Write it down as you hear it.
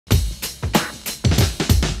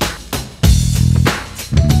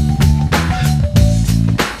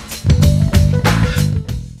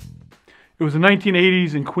It was the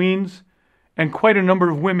 1980s in Queens, and quite a number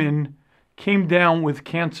of women came down with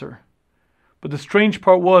cancer. But the strange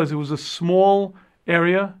part was it was a small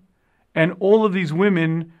area, and all of these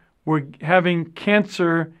women were having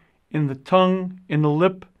cancer in the tongue, in the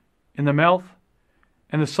lip, in the mouth,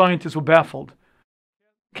 and the scientists were baffled.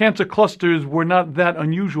 Cancer clusters were not that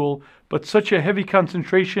unusual, but such a heavy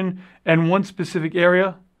concentration in one specific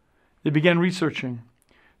area, they began researching.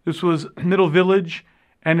 This was Middle Village,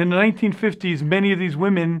 and in the 1950s, many of these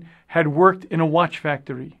women had worked in a watch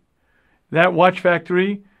factory. That watch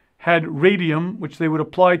factory had radium, which they would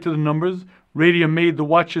apply to the numbers. Radium made the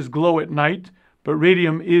watches glow at night, but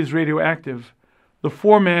radium is radioactive. The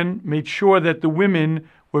foreman made sure that the women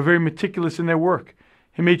were very meticulous in their work.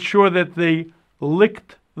 He made sure that they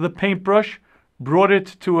licked the paintbrush, brought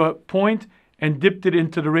it to a point, and dipped it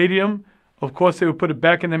into the radium. Of course, they would put it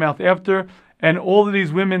back in their mouth after. And all of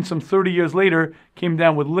these women, some 30 years later, came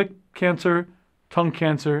down with lip cancer, tongue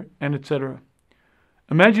cancer, and etc.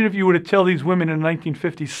 Imagine if you were to tell these women in the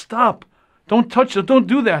 1950s, stop, don't touch it, don't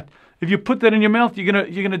do that. If you put that in your mouth, you're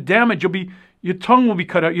gonna damage. Your tongue will be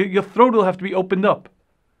cut out. Your throat will have to be opened up.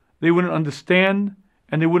 They wouldn't understand,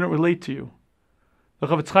 and they wouldn't relate to you. The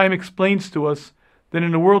Chavetz Chaim explains to us that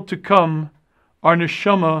in the world to come, our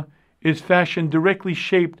neshama is fashioned directly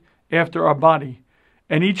shaped after our body,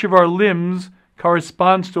 and each of our limbs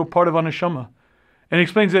corresponds to a part of our neshama. And he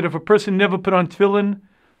explains that if a person never put on tefillin,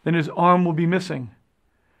 then his arm will be missing.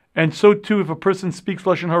 And so too, if a person speaks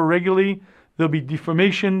Lashon Hara regularly, there'll be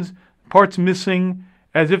deformations, parts missing,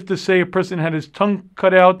 as if to say a person had his tongue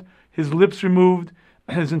cut out, his lips removed,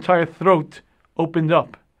 and his entire throat opened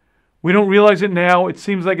up. We don't realize it now. It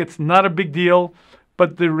seems like it's not a big deal,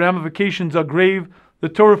 but the ramifications are grave. The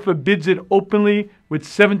Torah forbids it openly with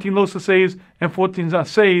 17 lo says and 14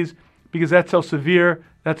 says, because that's how severe,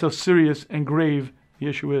 that's how serious and grave the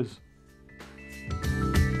issue is.